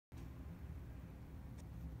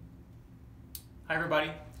Hi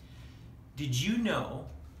everybody. Did you know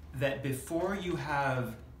that before you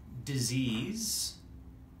have disease,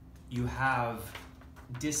 you have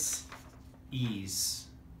dis-ease?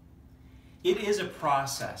 It is a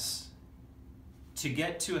process. To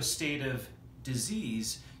get to a state of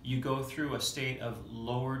disease, you go through a state of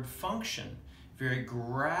lowered function very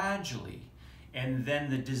gradually, and then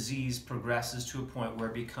the disease progresses to a point where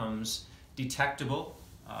it becomes detectable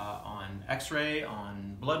on x-ray,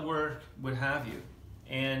 on blood work, what have you.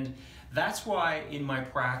 And that's why in my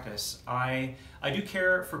practice, I do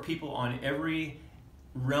care for people on every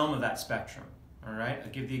realm of that spectrum, all right?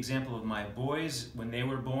 I'll give the example of my boys. When they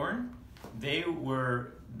were born, they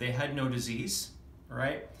had no disease, all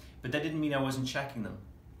right? But that didn't mean I wasn't checking them.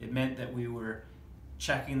 It meant that we were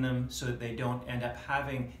checking them so that they don't end up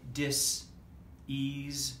having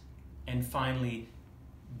dis-ease and finally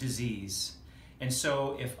disease. And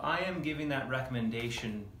so if I am giving that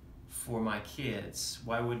recommendation for my kids,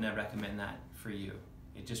 why wouldn't I recommend that for you?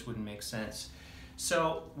 It just wouldn't make sense.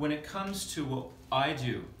 So when it comes to what I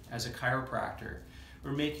do as a chiropractor,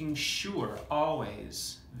 we're making sure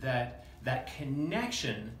always that that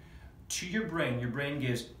connection to your brain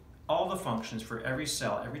gives all the functions for every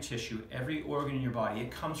cell, every tissue, every organ in your body. It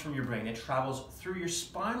comes from your brain. It travels through your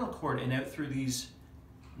spinal cord and out through these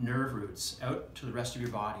nerve roots, out to the rest of your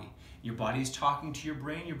body. Your body is talking to your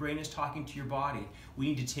brain is talking to your body. We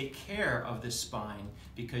need to take care of this spine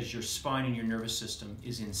because your spine and your nervous system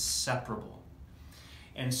is inseparable.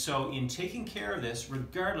 And so in taking care of this,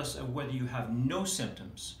 regardless of whether you have no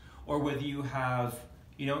symptoms or whether you have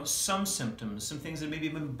some symptoms, some things that maybe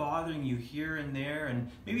have been bothering you here and there, and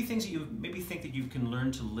maybe things that you think that you can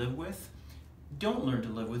learn to live with, don't learn to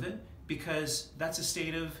live with it, because that's a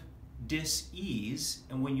state of dis-ease.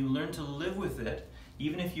 And when you learn to live with it,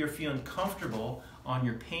 even if you're feeling comfortable on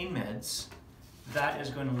your pain meds, that is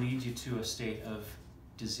going to lead you to a state of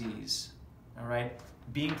disease, all right?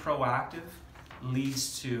 Being proactive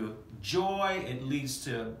leads to joy, it leads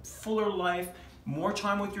to fuller life, more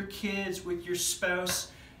time with your kids, with your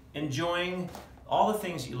spouse, enjoying all the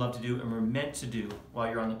things that you love to do and were meant to do while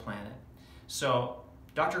you're on the planet. So,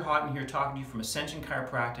 Dr. Haughton here talking to you from Ascension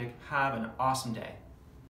Chiropractic. Have an awesome day.